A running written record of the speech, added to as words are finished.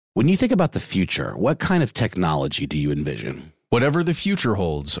When you think about the future, what kind of technology do you envision? Whatever the future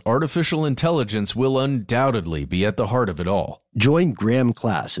holds, artificial intelligence will undoubtedly be at the heart of it all. Join Graham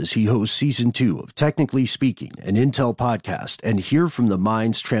Class as he hosts Season 2 of Technically Speaking, an Intel podcast, and hear from the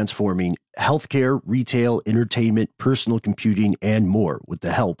minds transforming healthcare, retail, entertainment, personal computing, and more with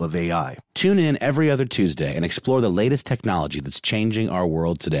the help of AI. Tune in every other Tuesday and explore the latest technology that's changing our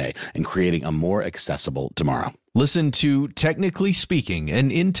world today and creating a more accessible tomorrow. Listen to Technically Speaking,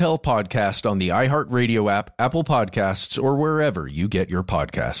 an Intel podcast on the iHeartRadio app, Apple Podcasts, or wherever you get your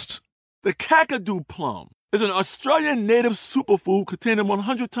podcasts. The Kakadu plum is an Australian native superfood containing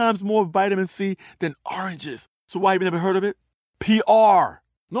 100 times more vitamin C than oranges. So why have you never heard of it? PR.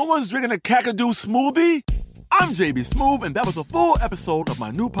 No one's drinking a Kakadu smoothie? I'm JB Smoove, and that was a full episode of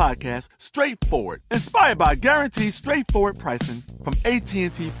my new podcast, Straightforward, inspired by guaranteed straightforward pricing from AT&T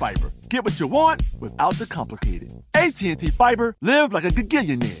Fiber. Get what you want without the complicated. AT&T Fiber, live like a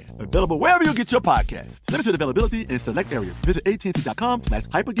gigillionaire. Available wherever you get your podcasts. Limited availability in select areas. Visit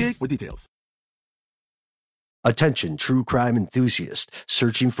AT&T.com/hypergig for details. Attention, true crime enthusiast.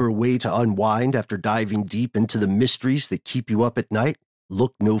 Searching for a way to unwind after diving deep into the mysteries that keep you up at night?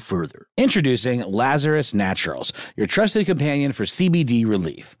 Look no further. Introducing Lazarus Naturals, your trusted companion for CBD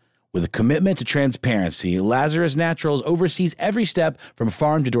relief. With a commitment to transparency, Lazarus Naturals oversees every step from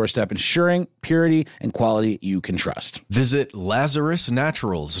farm to doorstep, ensuring purity and quality you can trust. Visit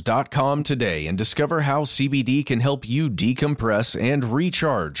LazarusNaturals.com today and discover how CBD can help you decompress and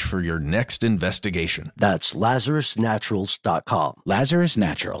recharge for your next investigation. That's LazarusNaturals.com. Lazarus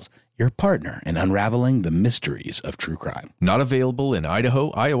Naturals, your partner in unraveling the mysteries of true crime. Not available in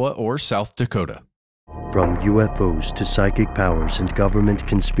Idaho, Iowa, or South Dakota. From UFOs to psychic powers and government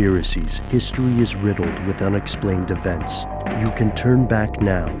conspiracies, history is riddled with unexplained events. You can turn back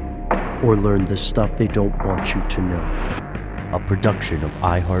now or learn the stuff they don't want you to know. A production of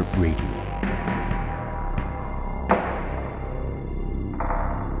iHeartRadio.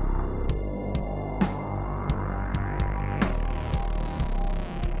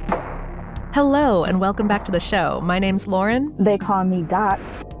 Hello, and welcome back to the show. My name's Lauren. They call me Doc.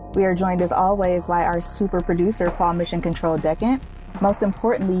 We are joined as always by our super producer, Paul Mission Control Decant. Most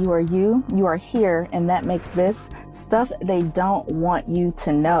importantly, you are here, and that makes this stuff they don't want you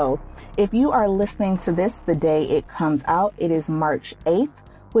to know. If you are listening to this the day it comes out, it is March 8th,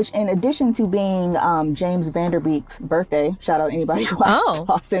 which in addition to being James Vanderbeek's birthday, shout out anybody who watched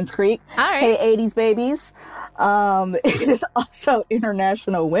Dawson's Creek. All right. Hey, 80s babies. It is also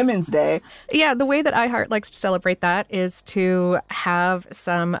International Women's Day. Yeah, the way that iHeart likes to celebrate that is to have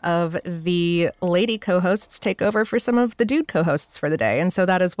some of the lady co-hosts take over for some of the dude co-hosts for the day. And so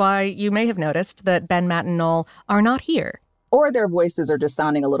that is why you may have noticed that Ben, Matt, and Noel are not here. Or their voices are just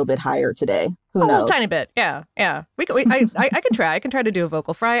sounding a little bit higher today. Who knows? A little tiny bit. Yeah. I can try. I can try to do a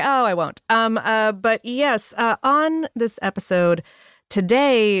vocal fry. Oh, I won't. But yes, on this episode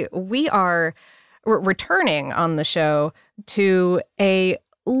today, we're returning on the show to a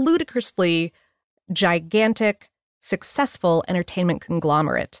ludicrously gigantic, successful entertainment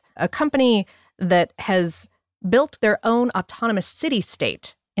conglomerate, a company that has built their own autonomous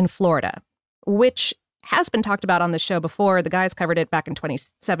city-state in Florida, which has been talked about on the show before. The guys covered it back in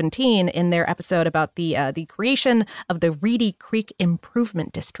 2017 in their episode about the creation of the Reedy Creek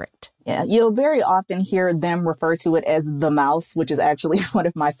Improvement District. Yeah, you'll very often hear them refer to it as the Mouse, which is actually one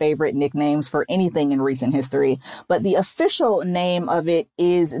of my favorite nicknames for anything in recent history. But the official name of it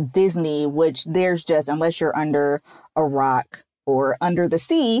is Disney, which there's just, unless you're under a rock or under the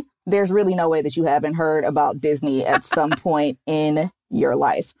sea, there's really no way that you haven't heard about Disney at some point in your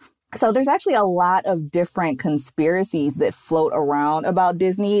life. So there's actually a lot of different conspiracies that float around about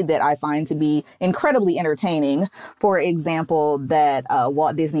Disney that I find to be incredibly entertaining. For example, that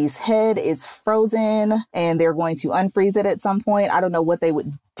Walt Disney's head is frozen and they're going to unfreeze it at some point. I don't know what they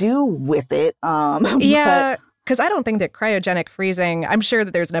would do with it. Yeah. Because I don't think that cryogenic freezing, I'm sure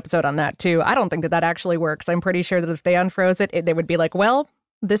that there's an episode on that too. I don't think that actually works. I'm pretty sure that if they unfroze it, they would be like, well,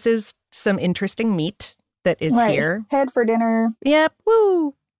 this is some interesting meat that is here. Head for dinner. Yep.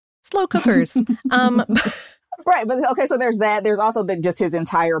 Woo. Slow cookers. Right. But okay, so there's that. There's also that just his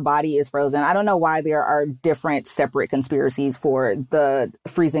entire body is frozen. I don't know why there are different separate conspiracies for the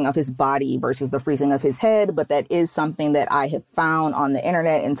freezing of his body versus the freezing of his head. But that is something that I have found on the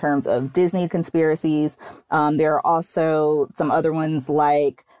internet in terms of Disney conspiracies. There are also some other ones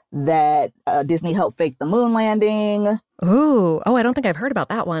like that Disney helped fake the moon landing. Ooh. Oh, I don't think I've heard about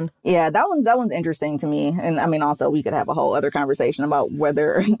that one. Yeah, that one's interesting to me. And I mean, also, we could have a whole other conversation about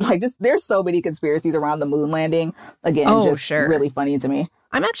whether, like, there's so many conspiracies around the moon landing. Again, really funny to me.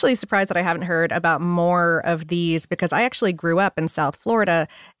 I'm actually surprised that I haven't heard about more of these because I actually grew up in South Florida.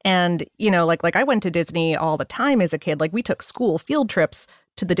 And, you know, like I went to Disney all the time as a kid. Like, we took school field trips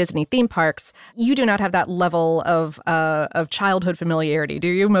to the Disney theme parks. You do not have that level of childhood familiarity, do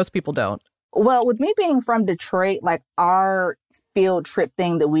you? Most people don't. Well, with me being from Detroit, like, our field trip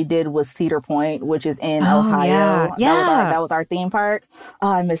thing that we did was Cedar Point, which is in Ohio. Yeah. That was our theme park.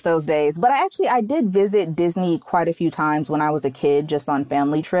 Oh, I miss those days. But I did visit Disney quite a few times when I was a kid, just on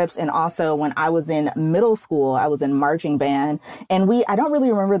family trips. And also when I was in middle school, I was in marching band. And I don't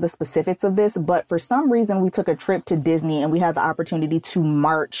really remember the specifics of this, but for some reason we took a trip to Disney and we had the opportunity to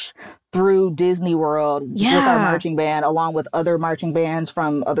march through Disney World with our marching band, along with other marching bands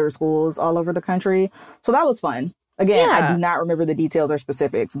from other schools all over the country. So that was fun. Again, I do not remember the details or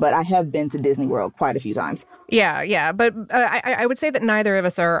specifics, but I have been to Disney World quite a few times. Yeah. But I would say that neither of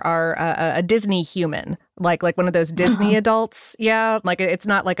us are a Disney human, like one of those Disney adults. Yeah, like it's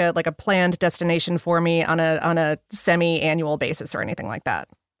not like a planned destination for me on a semi-annual basis or anything like that.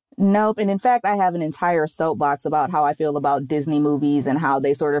 Nope. And in fact, I have an entire soapbox about how I feel about Disney movies and how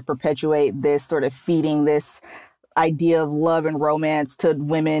they sort of perpetuate this, sort of feeding this idea of love and romance to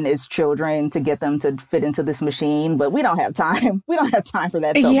women as children to get them to fit into this machine. But we don't have time. We don't have time for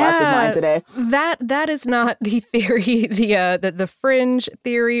that soapbox of mine today. That is not the theory, the fringe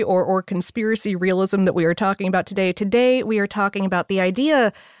theory or conspiracy realism that we are talking about today. Today, we are talking about the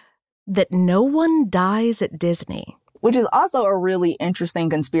idea that no one dies at Disney. Which is also a really interesting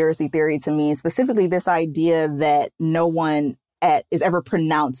conspiracy theory to me, specifically this idea that no one is ever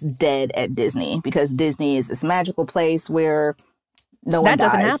pronounced dead at Disney, because Disney is this magical place where no one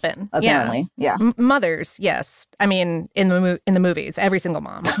dies. That doesn't happen. Apparently, yeah. Mothers, yes. I mean, in the movies, every single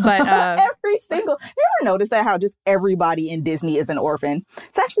mom. But every single. You ever notice that how just everybody in Disney is an orphan?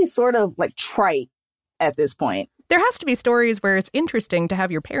 It's actually sort of like trite at this point. There has to be stories where it's interesting to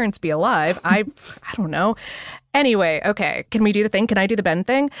have your parents be alive. I don't know. Anyway, okay. Can we do the thing? Can I do the Ben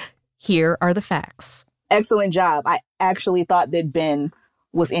thing? Here are the facts. Excellent job. I actually thought that Ben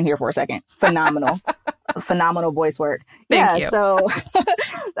was in here for a second. Phenomenal. Phenomenal voice work. Thank you. So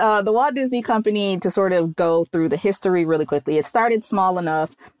the Walt Disney Company, to sort of go through the history really quickly, it started small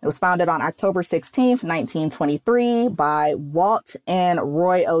enough. It was founded on October 16th, 1923 by Walt and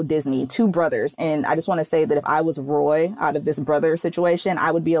Roy O. Disney, two brothers. And I just want to say that if I was Roy out of this brother situation,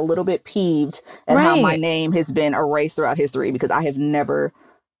 I would be a little bit peeved at how my name has been erased throughout history, because I have never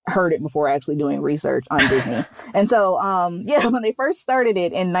heard it before actually doing research on Disney. And so, when they first started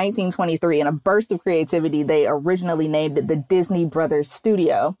it in 1923, in a burst of creativity, they originally named it the Disney Brothers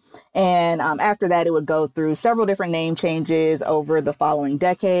Studio. And after that, it would go through several different name changes over the following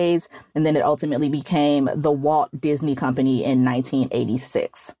decades. And then it ultimately became the Walt Disney Company in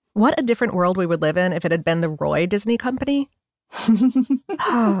 1986. What a different world we would live in if it had been the Roy Disney Company.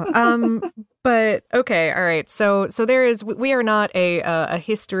 But okay, all right. So we are not a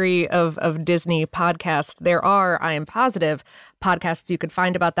history of Disney podcast. There are, I am positive, podcasts you could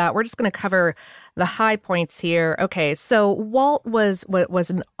find about that. We're just going to cover the high points here. Okay, so Walt was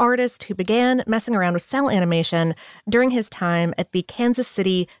an artist who began messing around with cell animation during his time at the Kansas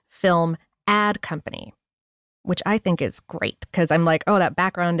City Film Ad Company, which I think is great because I'm like, oh, that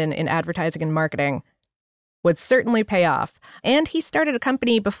background in advertising and marketing would certainly pay off. And he started a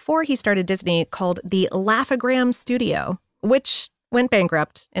company before he started Disney called the Laugh-O-Gram Studio, which went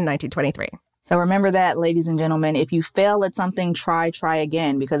bankrupt in 1923. So remember that, ladies and gentlemen, if you fail at something, try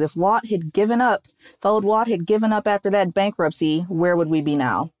again. Because if Walt had given up after that bankruptcy, where would we be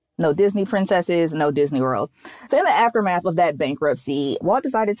now? No Disney princesses, no Disney World. So in the aftermath of that bankruptcy, Walt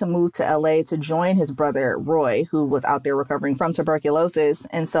decided to move to LA to join his brother, Roy, who was out there recovering from tuberculosis.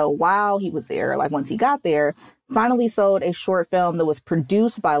 And so while he was there, like once he got there, finally sold a short film that was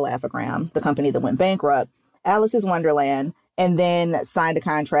produced by Laugh-O-Gram, the company that went bankrupt, Alice's Wonderland, and then signed a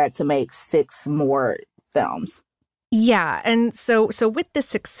contract to make 6 more films. Yeah. And so with this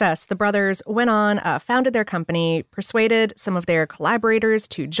success, the brothers went on, founded their company, persuaded some of their collaborators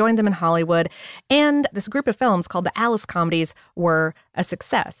to join them in Hollywood. And this group of films called the Alice Comedies were a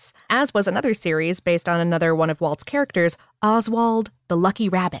success, as was another series based on another one of Walt's characters, Oswald the Lucky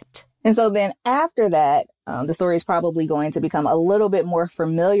Rabbit. And so then after that, The story is probably going to become a little bit more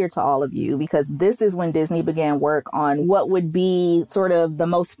familiar to all of you because this is when Disney began work on what would be sort of the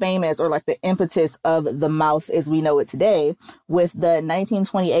most famous or like the impetus of the mouse as we know it today with the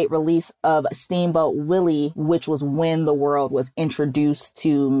 1928 release of Steamboat Willie, which was when the world was introduced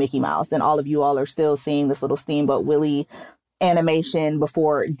to Mickey Mouse. And all of you all are still seeing this little Steamboat Willie animation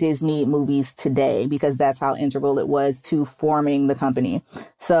before Disney movies today because that's how integral it was to forming the company.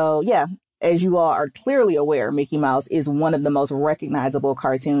 So yeah, as you all are clearly aware, Mickey Mouse is one of the most recognizable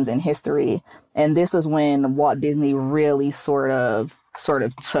cartoons in history. And this is when Walt Disney really sort of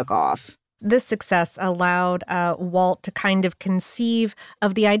took off. This success allowed Walt to kind of conceive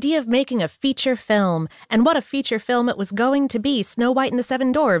of the idea of making a feature film and what a feature film it was going to be. Snow White and the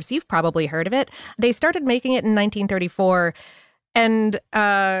Seven Dwarfs. You've probably heard of it. They started making it in 1934 and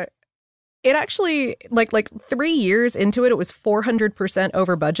it actually, like 3 years into it, it was 400%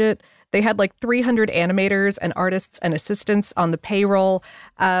 over budget. They had like 300 animators and artists and assistants on the payroll.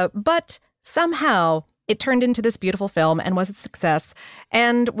 But somehow it turned into this beautiful film and was a success.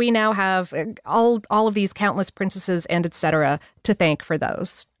 And we now have all of these countless princesses and etc. to thank for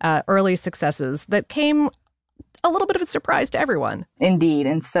those early successes that came a little bit of a surprise to everyone. Indeed.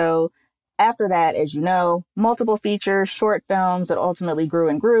 And so after that, as you know, multiple features, short films that ultimately grew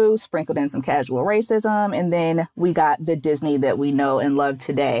and grew, sprinkled in some casual racism, and then we got the Disney that we know and love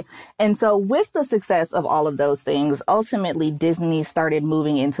today. And so with the success of all of those things, ultimately Disney started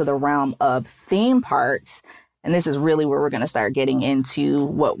moving into the realm of theme parks. And this is really where we're going to start getting into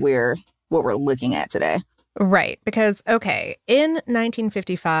what we're looking at today. Right, because, okay, in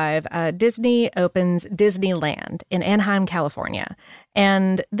 1955, Disney opens Disneyland in Anaheim, California.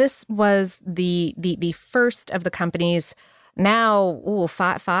 And this was the first of the company's now,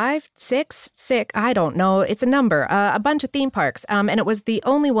 six, I don't know, it's a number, a bunch of theme parks. And it was the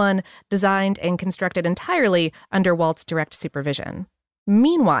only one designed and constructed entirely under Walt's direct supervision.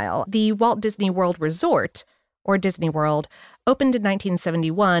 Meanwhile, the Walt Disney World Resort, or Disney World, opened in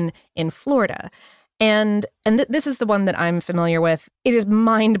 1971 in Florida. And this is the one that I'm familiar with. It is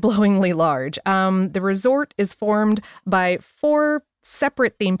mind-blowingly large. The resort is formed by 4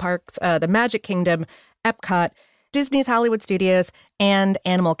 separate theme parks, the Magic Kingdom, Epcot, Disney's Hollywood Studios, and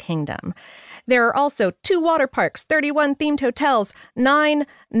Animal Kingdom. There are also 2 water parks, 31 themed hotels, 9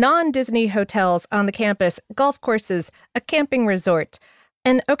 non-Disney hotels on the campus, golf courses, a camping resort.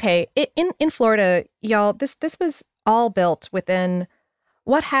 And okay, in Florida, y'all, this was all built within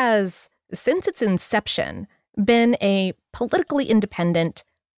what has, since its inception, been a politically independent,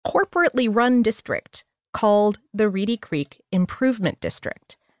 corporately run district called the Reedy Creek Improvement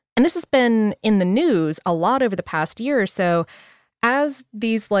District. And this has been in the news a lot over the past year or so as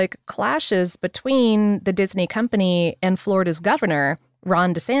these clashes between the Disney company and Florida's governor,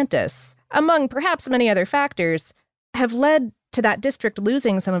 Ron DeSantis, among perhaps many other factors, have led to that district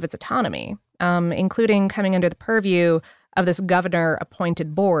losing some of its autonomy, including coming under the purview of this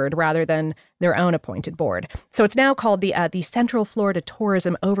governor-appointed board rather than their own appointed board. So it's now called the Central Florida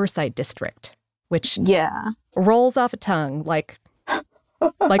Tourism Oversight District, which rolls off a tongue like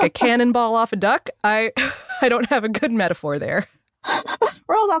a cannonball off a duck. I don't have a good metaphor there.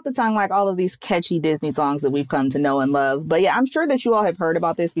 Rolls off the tongue like all of these catchy Disney songs that we've come to know and love. But yeah, I'm sure that you all have heard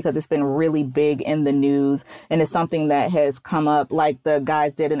about this because it's been really big in the news and it's something that has come up. Like the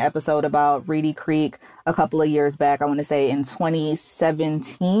guys did an episode about Reedy Creek a couple of years back, I want to say in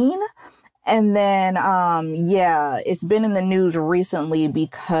 2017. And then, it's been in the news recently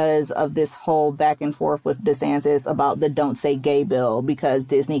because of this whole back and forth with DeSantis about the Don't Say Gay bill, because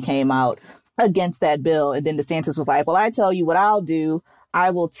Disney came out against that bill. And then DeSantis was like, well, I tell you what I'll do. I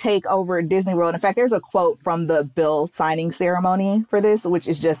will take over Disney World. In fact, there's a quote from the bill signing ceremony for this, which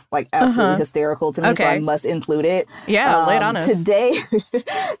is just absolutely hysterical to me. Okay. So I must include it. Yeah, lay it on us.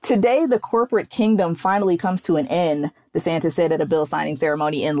 Today, the corporate kingdom finally comes to an end. DeSantis said at a bill signing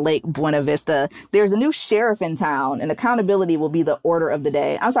ceremony in Lake Buena Vista. There's a new sheriff in town and accountability will be the order of the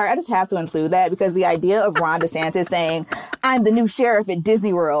day. I'm sorry, I just have to include that because the idea of Ron DeSantis saying, I'm the new sheriff at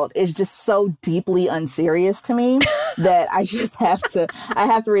Disney World is just so deeply unserious to me that I just have to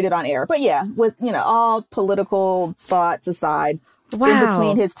read it on air. But yeah, with, all political thoughts aside, in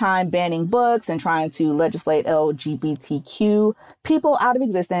between his time banning books and trying to legislate LGBTQ people out of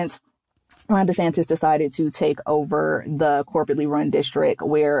existence, Ron DeSantis decided to take over the corporately run district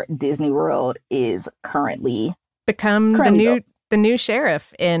where Disney World is currently the new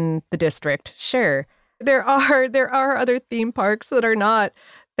sheriff in the district. Sure. There are other theme parks that are not,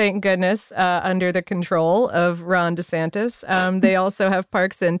 thank goodness, under the control of Ron DeSantis. They also have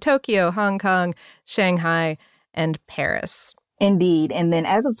parks in Tokyo, Hong Kong, Shanghai, and Paris. Indeed. And then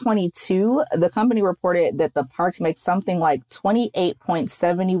as of 22, the company reported that the parks make something like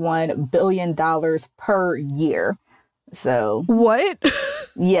 $28.71 billion per year. So What?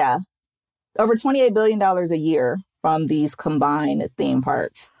 yeah, over $28 billion a year from these combined theme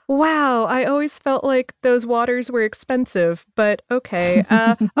parks. Wow, I always felt like those waters were expensive, but okay.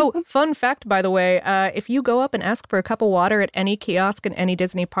 Oh, fun fact, by the way, if you go up and ask for a cup of water at any kiosk in any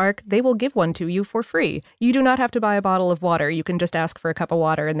Disney park, they will give one to you for free. You do not have to buy a bottle of water. You can just ask for a cup of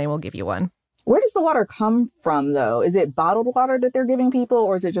water and they will give you one. Where does the water come from, though? Is it bottled water that they're giving people,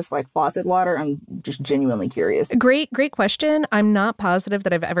 or is it just like faucet water? I'm just genuinely curious. Great question. I'm not positive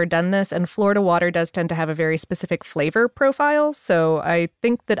that I've ever done this, and Florida water does tend to have a very specific flavor profile, so I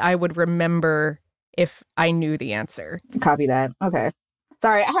think that I would remember if I knew the answer. Copy that. Okay.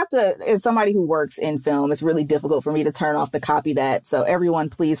 Sorry, I have to, as somebody who works in film, it's really difficult for me to turn off the copy that. So everyone,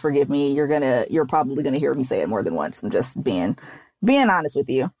 please forgive me. You're probably gonna hear me say it more than once. I'm just being honest with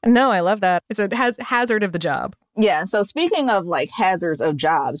you. No, I love that. It's a hazard of the job. Yeah. So speaking of like hazards of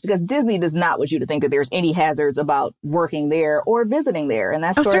jobs, because Disney does not want you to think that there's any hazards about working there or visiting there. And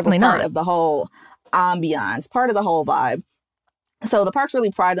that's sort of a part of the whole ambiance, part of the whole vibe. So the parks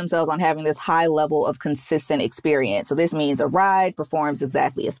really pride themselves on having this high level of consistent experience. So this means a ride performs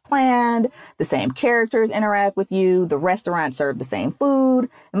exactly as planned. The same characters interact with you. The restaurants serve the same food.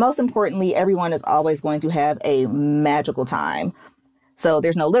 And most importantly, everyone is always going to have a magical time. So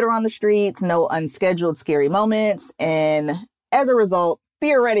there's no litter on the streets, no unscheduled scary moments, and as a result,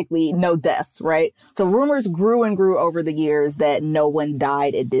 theoretically, no deaths, right? So rumors grew and grew over the years that no one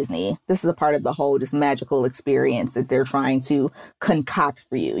died at Disney. This is a part of the whole just magical experience that they're trying to concoct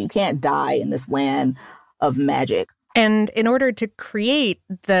for you. You can't die in this land of magic. And in order to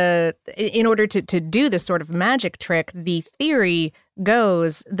do this sort of magic trick, the theory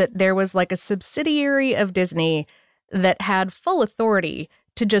goes that there was like a subsidiary of Disney that had full authority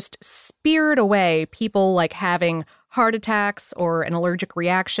to just spirit away people like having heart attacks or an allergic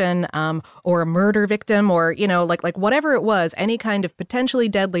reaction, or a murder victim, or, you know, like whatever it was, any kind of potentially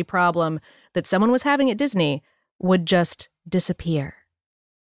deadly problem that someone was having at Disney would just disappear.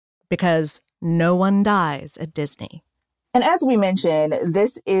 Because no one dies at Disney. And as we mentioned,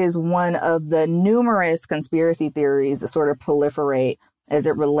 this is one of the numerous conspiracy theories that sort of proliferate as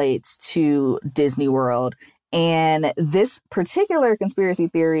it relates to Disney World. And this particular conspiracy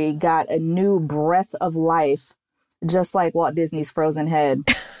theory got a new breath of life, just like Walt Disney's Frozen Head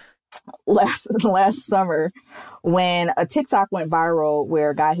last summer, when a TikTok went viral where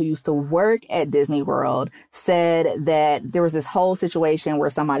a guy who used to work at Disney World said that there was this whole situation where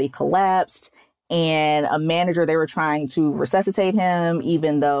somebody collapsed and a manager, they were trying to resuscitate him,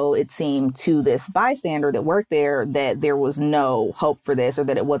 even though it seemed to this bystander that worked there that there was no hope for this or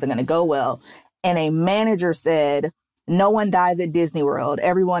that it wasn't going to go well. And a manager said, no one dies at Disney World.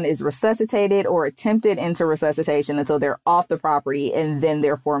 Everyone is resuscitated or attempted into resuscitation until they're off the property, and then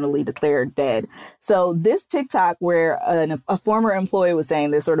they're formally declared dead. So this TikTok where a former employee was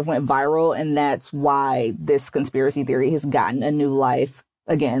saying this sort of went viral, and that's why this conspiracy theory has gotten a new life,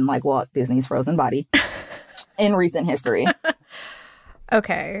 again, like Walt Disney's frozen body, in recent history.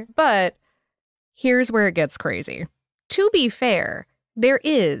 Okay, but here's where it gets crazy. To be fair, there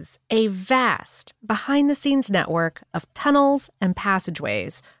is a vast behind-the-scenes network of tunnels and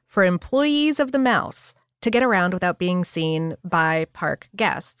passageways for employees of the Mouse to get around without being seen by park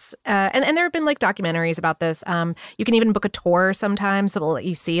guests. And there have been like documentaries about this. You can even book a tour sometimes that will let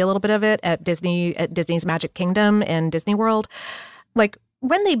you see a little bit of it at Disney's Magic Kingdom and Disney World. Like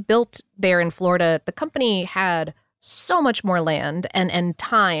when they built there in Florida, the company had so much more land and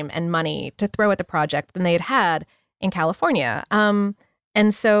time and money to throw at the project than they had in California.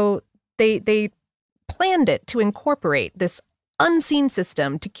 And so they planned it to incorporate this unseen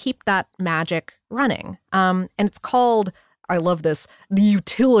system to keep that magic running. And it's called, I love this, the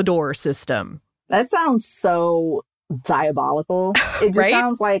Utilidor system. That sounds so diabolical. It just right?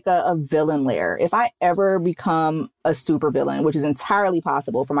 sounds like a villain lair. If I ever become a supervillain, which is entirely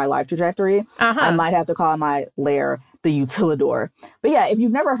possible for my life trajectory, I might have to call my lair the Utilidor. But yeah, if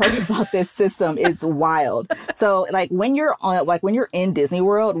you've never heard about this system, it's wild. So like when you're in Disney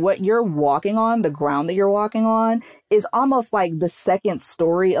World, what you're walking on, the ground that you're walking on, is almost like the second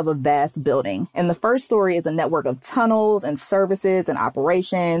story of a vast building. And the first story is a network of tunnels and services and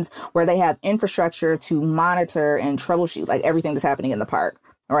operations where they have infrastructure to monitor and troubleshoot like everything that's happening in the park.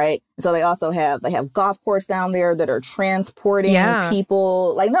 Right. So they also have golf courses down there that are transporting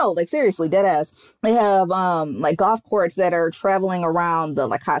people. Seriously, dead ass. They have golf courses that are traveling around the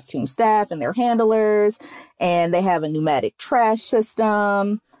costume staff and their handlers. And they have a pneumatic trash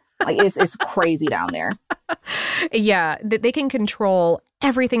system. Like, it's crazy down there. Yeah, they can control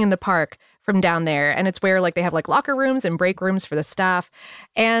everything in the park from down there. And it's where, like, they have, like, locker rooms and break rooms for the staff.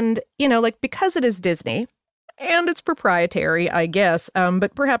 And, you know, like, because it is Disney, and it's proprietary, I guess,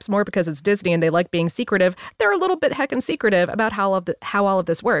 but perhaps more because it's Disney and they like being secretive, they're a little bit heckin' secretive about how all of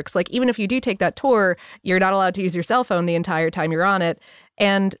this works. Like, even if you do take that tour, you're not allowed to use your cell phone the entire time you're on it.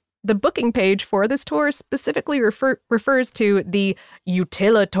 And the booking page for this tour specifically refers to the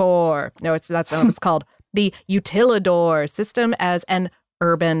Utilitor. No, that's not what it's called. The Utilidor system as an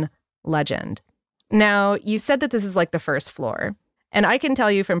urban legend. Now, you said that this is like the first floor. And I can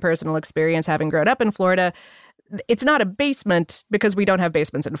tell you from personal experience, having grown up in Florida, it's not a basement because we don't have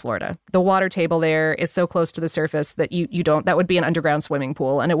basements in Florida. The water table there is so close to the surface that you don't, that would be an underground swimming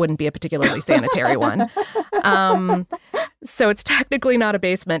pool, and it wouldn't be a particularly sanitary one. So it's technically not a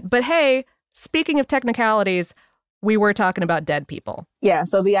basement. But hey, speaking of technicalities, we were talking about dead people. Yeah,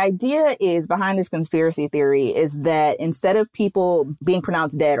 so the idea is behind this conspiracy theory is that instead of people being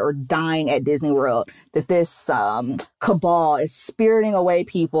pronounced dead or dying at Disney World, that this cabal is spiriting away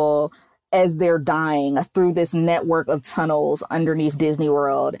people as they're dying through this network of tunnels underneath Disney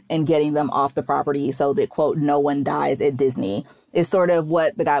World and getting them off the property so that, quote, no one dies at Disney. Is sort of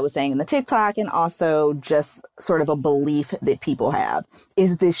what the guy was saying in the TikTok, and also just sort of a belief that people have.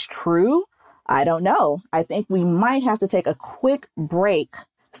 Is this true? I don't know. I think we might have to take a quick break.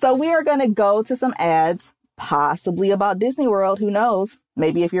 So we are going to go to some ads, possibly about Disney World. Who knows?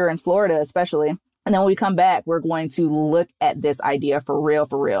 Maybe if you're in Florida, especially. And then when we come back, we're going to look at this idea for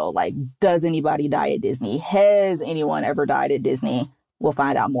real. Like, does anybody die at Disney? Has anyone ever died at Disney? We'll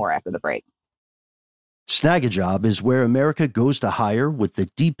find out more after the break. Snagajob is where America goes to hire with the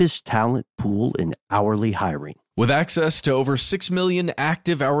deepest talent pool in hourly hiring. With access to over 6 million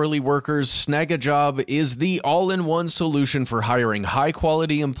active hourly workers, Snagajob is the all-in-one solution for hiring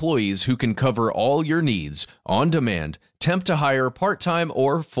high-quality employees who can cover all your needs, on demand, temp to hire, part-time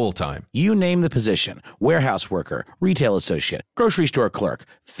or full-time. You name the position: warehouse worker, retail associate, grocery store clerk,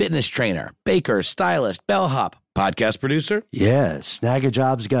 fitness trainer, baker, stylist, bellhop, podcast producer. Yeah,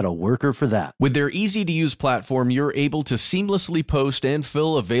 Snagajob's got a worker for that. With their easy-to-use platform, you're able to seamlessly post and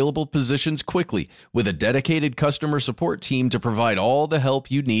fill available positions quickly with a dedicated customer support team to provide all the help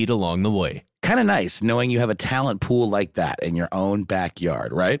you need along the way. Kind of nice knowing you have a talent pool like that in your own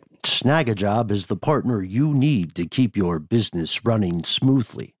backyard, right? Snagajob is the partner you need to keep your business running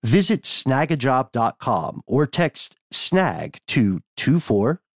smoothly. Visit snagajob.com or text SNAG to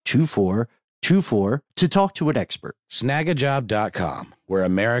 242424 to talk to an expert. Snagajob.com, where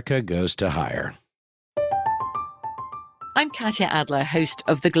America goes to hire. I'm Katya Adler, host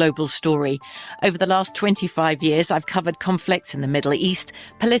of The Global Story. Over the last 25 years, I've covered conflicts in the Middle East,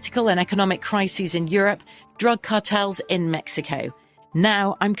 political and economic crises in Europe, drug cartels in Mexico.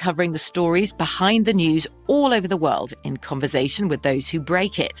 Now I'm covering the stories behind the news all over the world in conversation with those who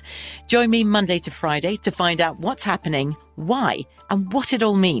break it. Join me Monday to Friday to find out what's happening, why, and what it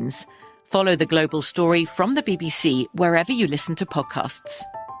all means. Follow The Global Story from the BBC wherever you listen to podcasts.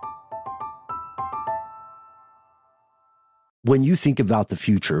 When you think about the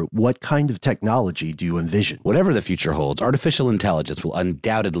future, what kind of technology do you envision? Whatever the future holds, artificial intelligence will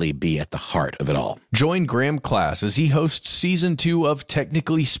undoubtedly be at the heart of it all. Join Graham Class as he hosts Season 2 of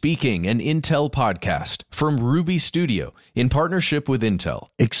Technically Speaking, an Intel podcast from Ruby Studio in partnership with Intel.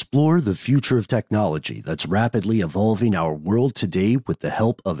 Explore the future of technology that's rapidly evolving our world today with the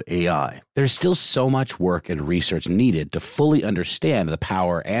help of AI. There's still so much work and research needed to fully understand the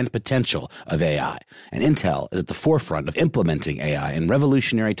power and potential of AI, and Intel is at the forefront of implementing AI and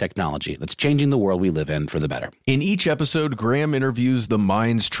revolutionary technology that's changing the world we live in for the better. In each episode, Graham interviews the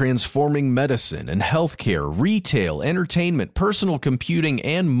minds transforming medicine and healthcare, retail, entertainment, personal computing,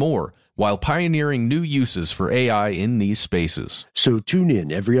 and more, while pioneering new uses for AI in these spaces. So tune in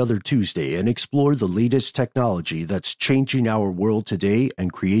every other Tuesday and explore the latest technology that's changing our world today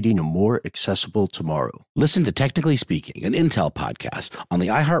and creating a more accessible tomorrow. Listen to Technically Speaking, an Intel podcast on the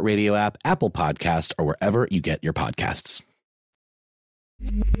iHeartRadio app, Apple Podcast, or wherever you get your podcasts.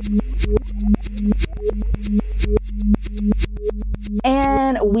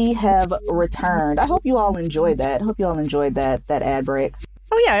 And we have returned. I hope you all enjoyed that. That ad break.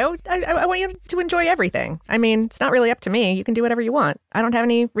 Oh, yeah. I want you to enjoy everything. I mean, it's not really up to me. You can do whatever you want. I don't have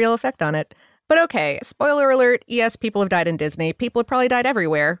any real effect on it. But okay, spoiler alert. Yes, people have died in Disney. People have probably died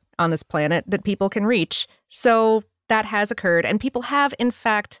everywhere on this planet that people can reach. So that has occurred. And people have, in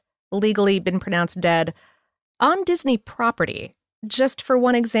fact, legally been pronounced dead on Disney property. just for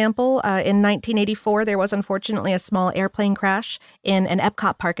one example, in 1984, there was unfortunately a small airplane crash in an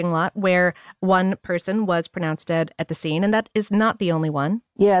Epcot parking lot where one person was pronounced dead at the scene, and that is not the only one.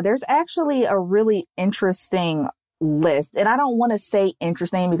 Yeah, there's actually a really interesting list. And I don't want to say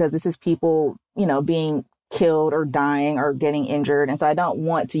interesting because this is people, being killed or dying or getting injured. And so I don't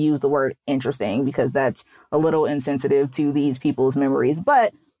want to use the word interesting because that's a little insensitive to these people's memories.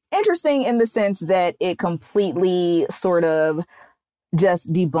 But interesting in the sense that it completely sort of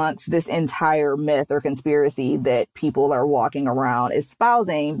just debunks this entire myth or conspiracy that people are walking around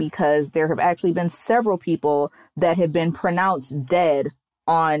espousing, because there have actually been several people that have been pronounced dead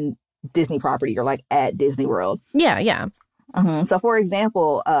on Disney property or like at Disney World. Yeah. So, for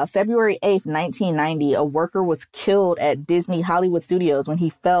example, February 8th, 1990, a worker was killed at Disney Hollywood Studios when he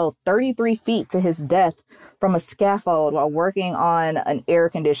fell 33 feet to his death from a scaffold while working on an air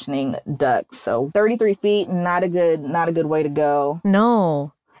conditioning duct. So 33 feet, not a good way to go.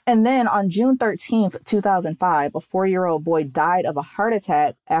 No. And then on June 13th, 2005, a 4-year-old boy died of a heart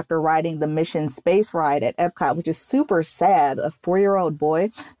attack after riding the Mission Space ride at Epcot, which is super sad, a 4-year-old boy.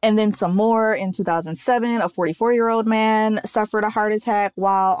 And then some more in 2007, a 44-year-old man suffered a heart attack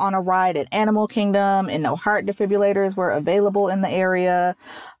while on a ride at Animal Kingdom, and no heart defibrillators were available in the area.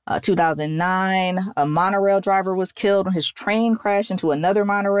 2009, a monorail driver was killed when his train crashed into another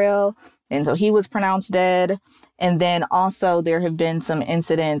monorail, and so he was pronounced dead. And then also there have been some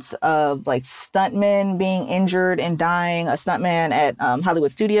incidents of like stuntmen being injured and dying. A stuntman at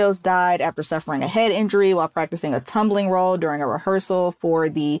Hollywood Studios died after suffering a head injury while practicing a tumbling roll during a rehearsal for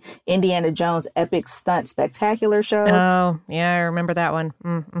the Indiana Jones Epic Stunt Spectacular show. Oh, yeah, I remember that one.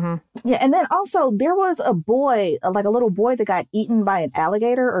 Mm-hmm. Yeah, and then also there was a boy, like a little boy that got eaten by an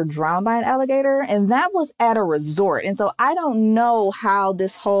alligator or drowned by an alligator, and that was at a resort. And so I don't know how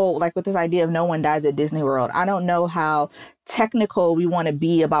this whole, like with this idea of no one dies at Disney World, I don't know how technical we want to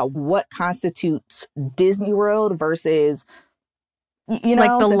be about what constitutes Disney World versus, like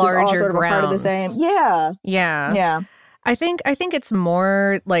the larger all sort of grounds. A part of the same. Yeah. I think it's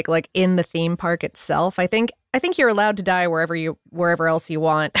more like in the theme park itself. I think you're allowed to die wherever else you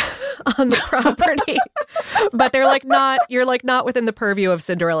want on the property. But they're like you're not within the purview of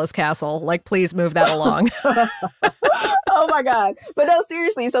Cinderella's castle. Like, please move that along. Oh my God. But no,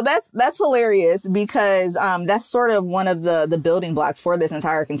 seriously. So that's hilarious because that's sort of one of the building blocks for this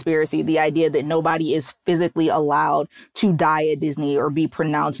entire conspiracy. The idea that nobody is physically allowed to die at Disney or be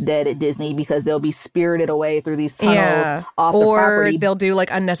pronounced dead at Disney because they'll be spirited away through these tunnels off the property. Or they'll do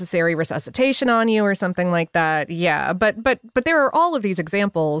like unnecessary resuscitation on you or something like that. Yeah. But there are all of these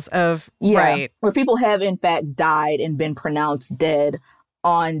examples of, right, where people have in fact died and been pronounced dead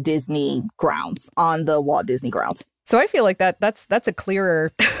on Disney grounds, on the Walt Disney grounds. So I feel like that's a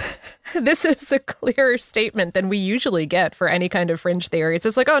clearer, this is a clearer statement than we usually get for any kind of fringe theory. It's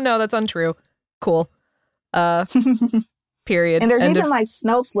just like, oh no, that's untrue. Cool. Period. And there's like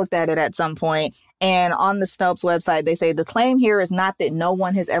Snopes looked at it at some point, and on the Snopes website, they say the claim here is not that no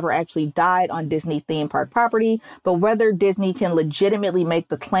one has ever actually died on Disney theme park property, but whether Disney can legitimately make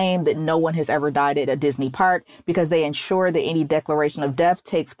the claim that no one has ever died at a Disney park because they ensure that any declaration of death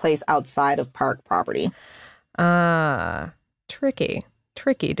takes place outside of park property. Tricky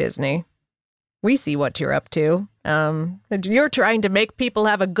Disney. We see what you're up to. You're trying to make people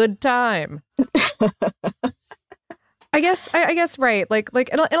have a good time. I guess right. Like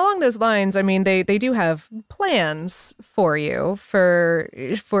and along those lines, I mean, they do have plans for you for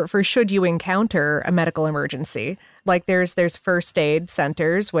should you encounter a medical emergency. Like there's first aid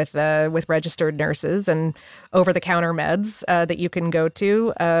centers with registered nurses and over-the-counter meds that you can go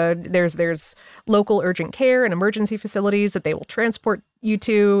to. There's local urgent care and emergency facilities that they will transport you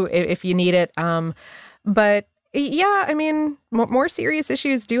to if you need it. But yeah, I mean, more serious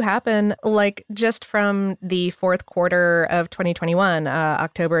issues do happen, like just from the fourth quarter of 2021,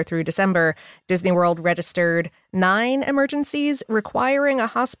 October through December, Disney World registered 9 emergencies requiring a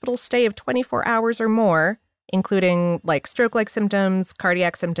hospital stay of 24 hours or more, including like stroke-like symptoms,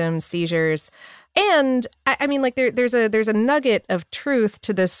 cardiac symptoms, seizures. And I mean, like there's a nugget of truth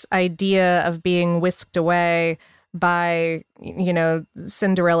to this idea of being whisked away by,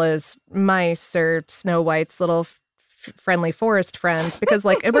 Cinderella's mice or Snow White's little friendly forest friends, because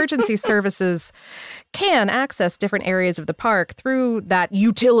like emergency services can access different areas of the park through that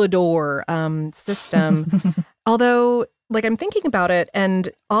utilidor system. Although, like, I'm thinking about it, and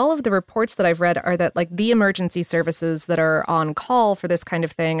all of the reports that I've read are that like the emergency services that are on call for this kind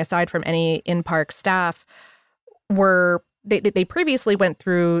of thing, aside from any in-park staff, they previously went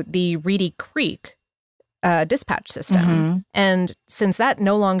through the Reedy Creek dispatch system. Mm-hmm. And since that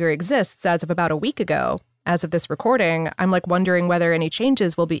no longer exists as of about a week ago, as of this recording, I'm like wondering whether any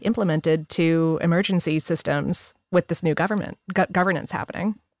changes will be implemented to emergency systems with this new governance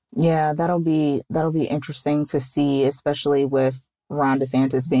happening. Yeah, that'll be interesting to see, especially with Ron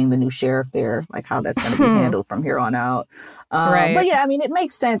DeSantis being the new sheriff there, like how that's going to be handled from here on out. Right. But yeah, I mean, it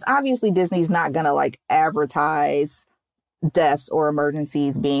makes sense. Obviously, Disney's not going to like advertise deaths or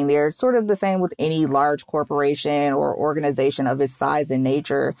emergencies being there. It's sort of the same with any large corporation or organization of its size and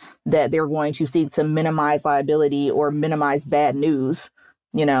nature, that they're going to seek to minimize liability or minimize bad news,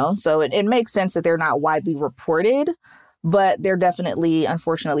 you know? So it makes sense that they're not widely reported, but they're definitely,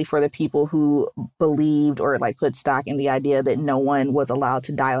 unfortunately for the people who believed or like put stock in the idea that no one was allowed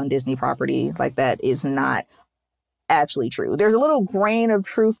to die on Disney property, like that is not actually true. There's a little grain of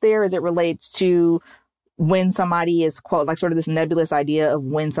truth there as it relates to when somebody is, quote, like sort of this nebulous idea of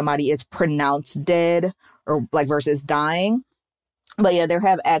when somebody is pronounced dead or like versus dying. But yeah, there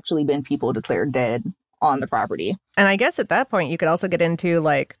have actually been people declared dead on the property. And I guess at that point, you could also get into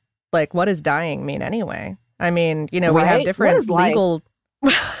like what does dying mean anyway? I mean, you know, we have different legal.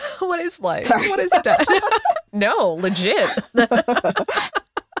 What is life? Sorry. What is death? No, legit.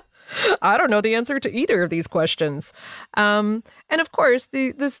 I don't know the answer to either of these questions. And of course,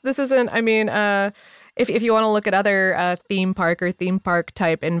 this isn't. I mean, if you want to look at other theme park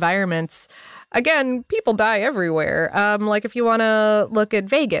type environments, again, people die everywhere. Like if you want to look at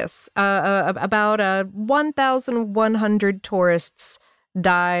Vegas, about 1,100 tourists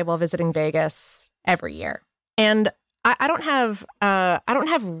die while visiting Vegas every year. And I don't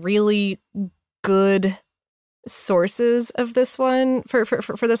have really good sources of this one for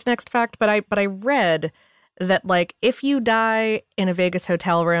this next fact, but I read that like if you die in a Vegas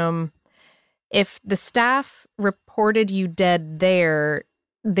hotel room, if the staff reported you dead there,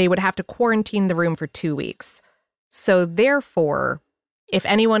 they would have to quarantine the room for 2 weeks. So therefore, if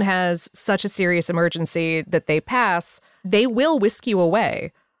anyone has such a serious emergency that they pass, they will whisk you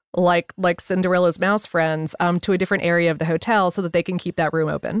away, like Cinderella's mouse friends, to a different area of the hotel so that they can keep that room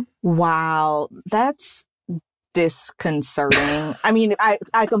open. Wow, that's disconcerting. I mean,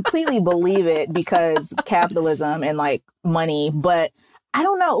 I completely believe it because capitalism and like money, but I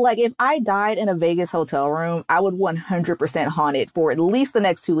don't know, like if I died in a Vegas hotel room, I would 100% haunt it for at least the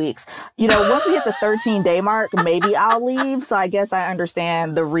next 2 weeks. You know, once we hit the 13-day mark, maybe I'll leave. So I guess I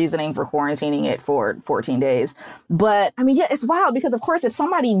understand the reasoning for quarantining it for 14 days. But I mean, yeah, it's wild because of course, if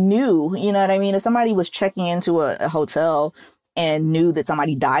somebody knew, you know what I mean? If somebody was checking into a hotel and knew that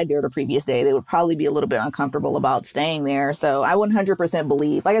somebody died there the previous day, they would probably be a little bit uncomfortable about staying there. So I 100%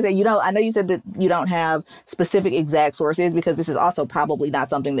 believe, like I said, you know, I know you said that you don't have specific exact sources because this is also probably not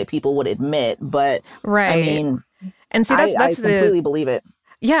something that people would admit, but right. I mean, and see, I completely believe it.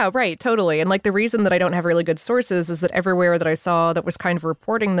 Yeah, right. Totally. And like the reason that I don't have really good sources is that everywhere that I saw that was kind of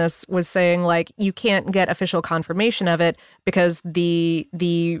reporting this was saying like you can't get official confirmation of it because the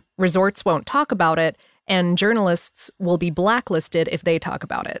resorts won't talk about it. And journalists will be blacklisted if they talk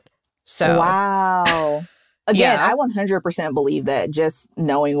about it. So wow. Again, yeah. I 100% believe that, just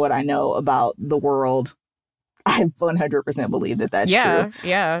knowing what I know about the world. I 100% believe that that's true.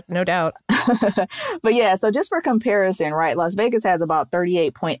 Yeah, no doubt. But yeah, so just for comparison, right, Las Vegas has about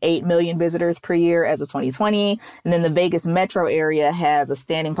 38.8 million visitors per year as of 2020. And then the Vegas metro area has a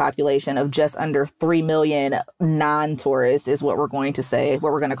standing population of just under 3 million non-tourists is what we're going to say,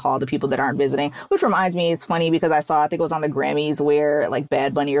 what we're going to call the people that aren't visiting, which reminds me, it's funny because I think it was on the Grammys where like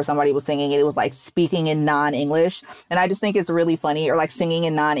Bad Bunny or somebody was singing it was like speaking in non-English. And I just think it's really funny, or like singing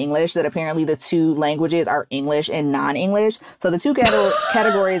in non-English, that apparently the two languages are English and non-English. So the two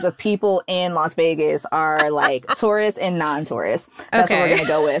categories of people in Las Vegas are like tourists and non-tourists. That's what we're going to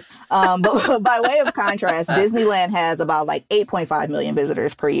go with. But by way of contrast, Disneyland has about like 8.5 million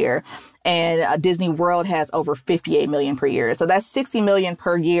visitors per year. And Disney World has over 58 million per year. So that's 60 million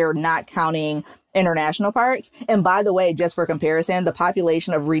per year, not counting international parks. And by the way, just for comparison, the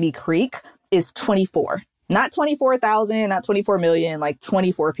population of Reedy Creek is 24. Not 24,000, not 24 million, like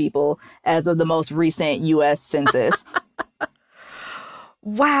 24 people as of the most recent U.S. census.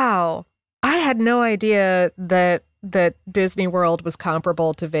 Wow. I had no idea that Disney World was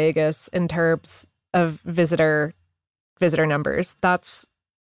comparable to Vegas in terms of visitor numbers. That's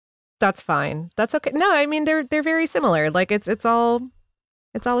fine. That's okay. No, I mean they're very similar. Like it's all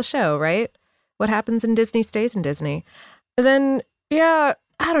a show, right? What happens in Disney stays in Disney. And then yeah,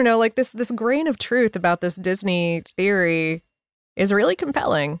 I don't know, like this grain of truth about this Disney theory is really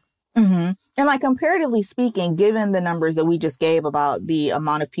compelling. Mm-hmm. And like comparatively speaking, given the numbers that we just gave about the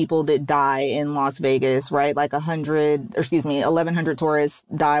amount of people that die in Las Vegas, right? Like 1,100 tourists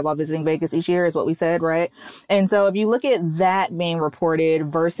die while visiting Vegas each year is what we said, right? And so if you look at that being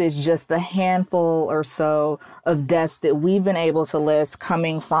reported versus just the handful or so of deaths that we've been able to list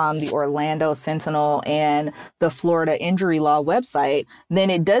coming from the Orlando Sentinel and the Florida Injury Law website, then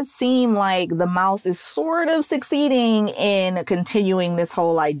it does seem like the mouse is sort of succeeding in continuing this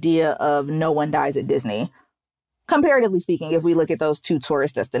whole idea of no one dies at Disney. Comparatively speaking, if we look at those two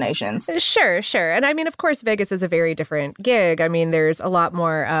tourist destinations. Sure. And I mean, of course, Vegas is a very different gig. I mean, there's a lot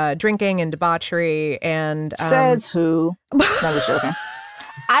more drinking and debauchery and... Says who? No, I'm just joking.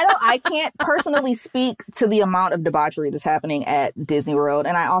 I can't personally speak to the amount of debauchery that's happening at Disney World.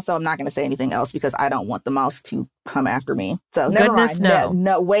 And I also am not going to say anything else because I don't want the mouse to come after me. So never mind.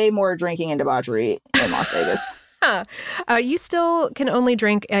 No, way more drinking and debauchery in Las Vegas. You still can only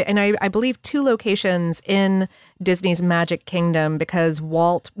drink, and I believe 2 locations in Disney's Magic Kingdom because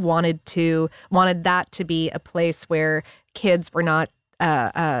Walt wanted that to be a place where kids were not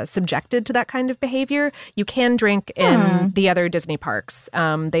subjected to that kind of behavior. You can drink in the other Disney parks.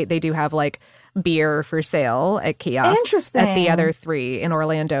 They do have like beer for sale at kiosks at the other 3 in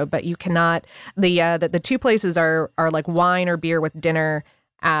Orlando, but you cannot. The 2 places are like wine or beer with dinner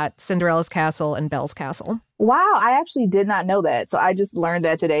at Cinderella's Castle and Belle's Castle. Wow, I actually did not know that. So I just learned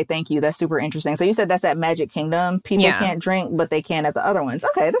that today. Thank you. That's super interesting. So you said that's at Magic Kingdom. People can't drink, but they can at the other ones.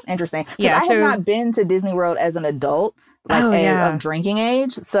 Okay, that's interesting. Because I have not been to Disney World as an adult, of drinking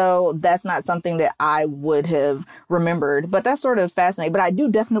age. So that's not something that I would have remembered. But that's sort of fascinating. But I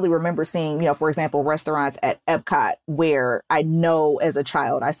do definitely remember seeing, for example, restaurants at Epcot where I know as a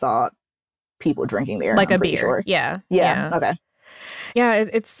child I saw people drinking there. Like a beer. Sure. Yeah. Okay. Yeah,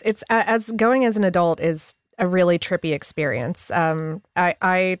 it's as going as an adult is a really trippy experience.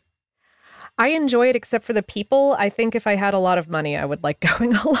 I enjoy it except for the people. I think if I had a lot of money, I would like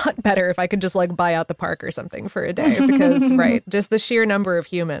going a lot better if I could just like buy out the park or something for a day because just the sheer number of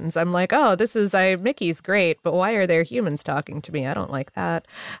humans. I'm like, oh, Mickey's great, but why are there humans talking to me? I don't like that.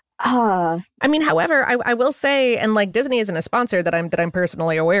 I mean, however, I will say, and like Disney isn't a sponsor that I'm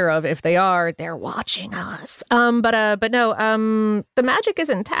personally aware of. If they are, they're watching us. But no, the magic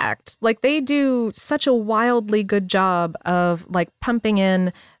is intact. Like they do such a wildly good job of like pumping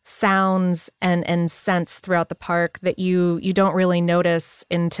in sounds and scents throughout the park that you don't really notice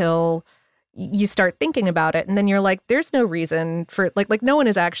until you start thinking about it. And then you're like, there's no reason for like no one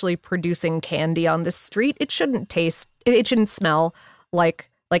is actually producing candy on this street. It shouldn't smell like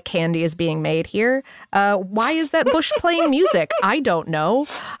candy is being made here. Why is that bush playing music? I don't know.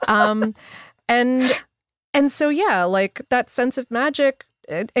 And so, yeah, like that sense of magic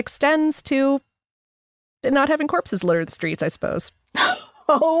extends to not having corpses litter the streets, I suppose.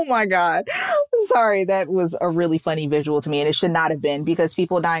 Oh my God. Sorry, that was a really funny visual to me, and it should not have been because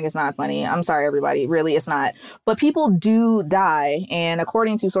people dying is not funny. I'm sorry, everybody. Really, it's not. But people do die. And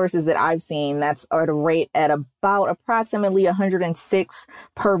according to sources that I've seen, that's at a rate at about approximately 106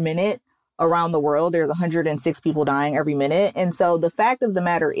 per minute around the world. There's 106 people dying every minute. And so the fact of the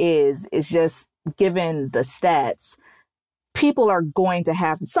matter is just given the stats,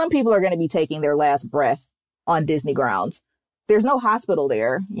 some people are going to be taking their last breath on Disney grounds. There's no hospital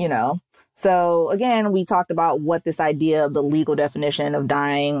there, So again, we talked about what this idea of the legal definition of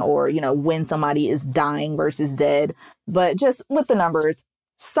dying or, when somebody is dying versus dead. But just with the numbers,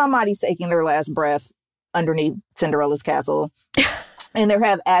 somebody's taking their last breath underneath Cinderella's castle. And there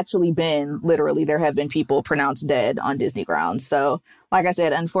have been people pronounced dead on Disney grounds. So like I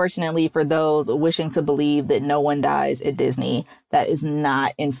said, unfortunately, for those wishing to believe that no one dies at Disney, that is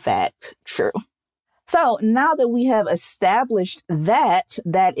not, in fact, true. So now that we have established that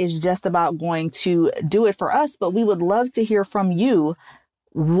is just about going to do it for us, but we would love to hear from you.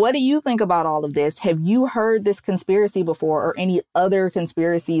 What do you think about all of this? Have you heard this conspiracy before or any other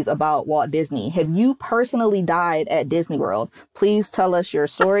conspiracies about Walt Disney? Have you personally died at Disney World? Please tell us your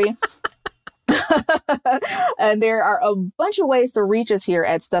story. And there are a bunch of ways to reach us here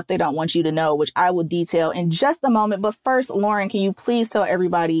at Stuff They Don't Want You to Know, which I will detail in just a moment. But first, Lauren, can you please tell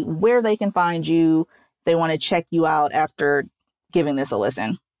everybody where they can find you? They want to check you out after giving this a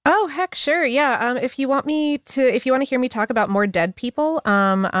listen. Oh, heck, sure. Yeah. If you want to hear me talk about more dead people,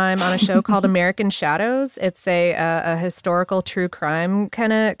 I'm on a show called American Shadows. It's a historical true crime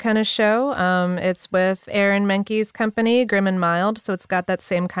kind of show. It's with Aaron Menke's company, Grim and Mild. So it's got that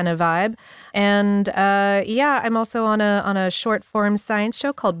same kind of vibe. And I'm also on a short form science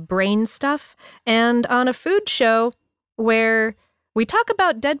show called Brain Stuff, and on a food show where we talk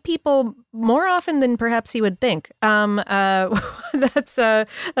about dead people more often than perhaps you would think. That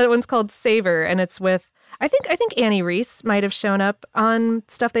one's called Savor, and it's with I think Annie Reese might have shown up on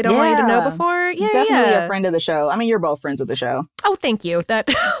Stuff They Don't Want You to Know before. Yeah, definitely a friend of the show. I mean, you're both friends of the show. Oh, thank you. That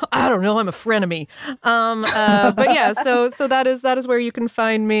I don't know. I'm a frenemy. But yeah, so that is where you can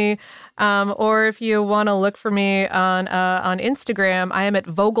find me. Or if you want to look for me on Instagram, I am at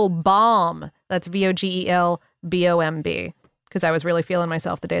Vogelbaum. That's VOGELBOMB. Because I was really feeling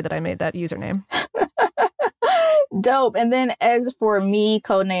myself the day that I made that username. Dope. And then as for me,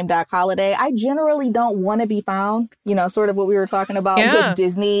 codename Doc Holliday, I generally don't want to be found, sort of what we were talking about with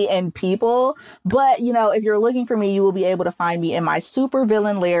Disney and people. But, if you're looking for me, you will be able to find me in my super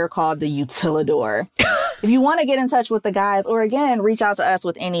villain lair called the Utilidor. If you want to get in touch with the guys or, again, reach out to us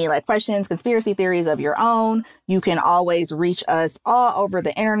with any questions, conspiracy theories of your own, you can always reach us all over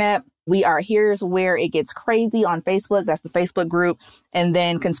the internet. We are Here's Where It Gets Crazy on Facebook. That's the Facebook group. And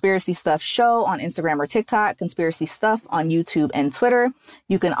then Conspiracy Stuff Show on Instagram or TikTok. Conspiracy Stuff on YouTube and Twitter.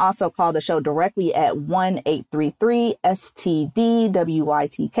 You can also call the show directly at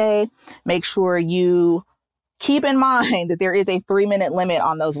 1-833-STD-WYTK. Make sure you keep in mind that there is a 3-minute limit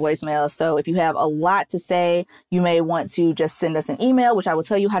on those voicemails. So if you have a lot to say, you may want to just send us an email, which I will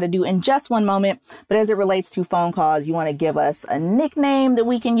tell you how to do in just one moment. But as it relates to phone calls, you want to give us a nickname that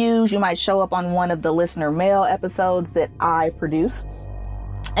we can use. You might show up on one of the listener mail episodes that I produce.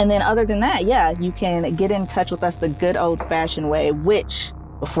 And then other than that, you can get in touch with us the good old fashioned way, which,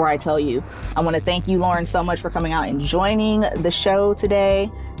 before I tell you, I want to thank you, Lauren, so much for coming out and joining the show today.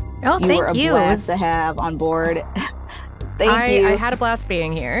 Oh, thank you. You were a blast to have on board. Thank you. I had a blast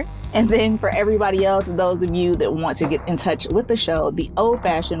being here. And then for everybody else, those of you that want to get in touch with the show the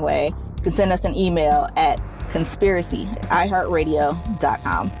old-fashioned way, you can send us an email at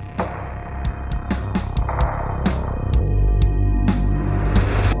conspiracy@iheartradio.com.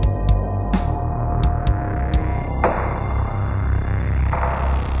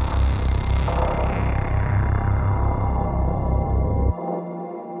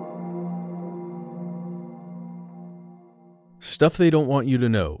 Stuff They Don't Want You to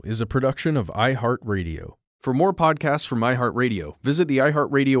Know is a production of iHeartRadio. For more podcasts from iHeartRadio, visit the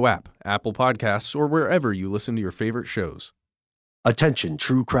iHeartRadio app, Apple Podcasts, or wherever you listen to your favorite shows. Attention,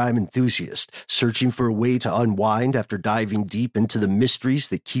 true crime enthusiast, searching for a way to unwind after diving deep into the mysteries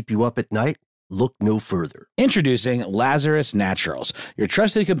that keep you up at night? Look no further. Introducing Lazarus Naturals, your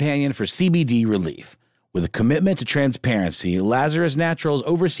trusted companion for CBD relief. With a commitment to transparency, Lazarus Naturals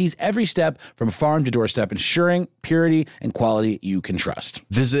oversees every step from farm to doorstep, ensuring purity and quality you can trust.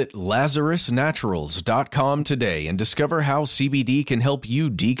 Visit LazarusNaturals.com today and discover how CBD can help you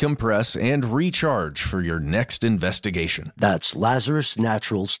decompress and recharge for your next investigation. That's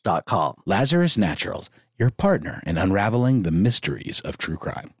LazarusNaturals.com. Lazarus Naturals, your partner in unraveling the mysteries of true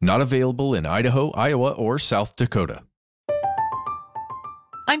crime. Not available in Idaho, Iowa, or South Dakota.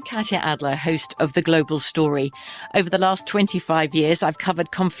 I'm Katya Adler, host of The Global Story. Over the last 25 years, I've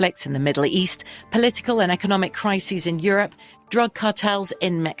covered conflicts in the Middle East, political and economic crises in Europe, drug cartels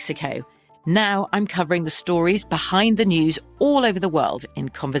in Mexico. Now I'm covering the stories behind the news all over the world in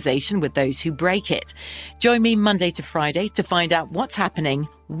conversation with those who break it. Join me Monday to Friday to find out what's happening,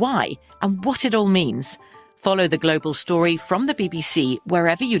 why, and what it all means. Follow The Global Story from the BBC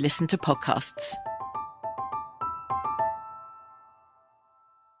wherever you listen to podcasts.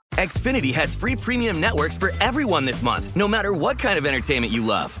 Xfinity has free premium networks for everyone this month, no matter what kind of entertainment you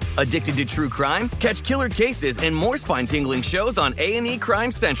love. Addicted to true crime? Catch killer cases and more spine-tingling shows on A&E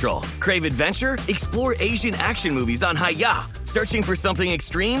Crime Central. Crave adventure? Explore Asian action movies on Hi-Ya. Searching for something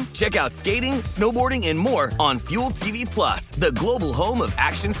extreme? Check out skating, snowboarding, and more on Fuel TV Plus, the global home of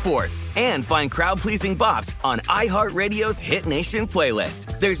action sports. And find crowd-pleasing bops on iHeartRadio's Hit Nation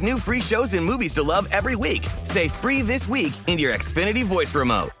playlist. There's new free shows and movies to love every week. Say free this week in your Xfinity voice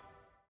remote.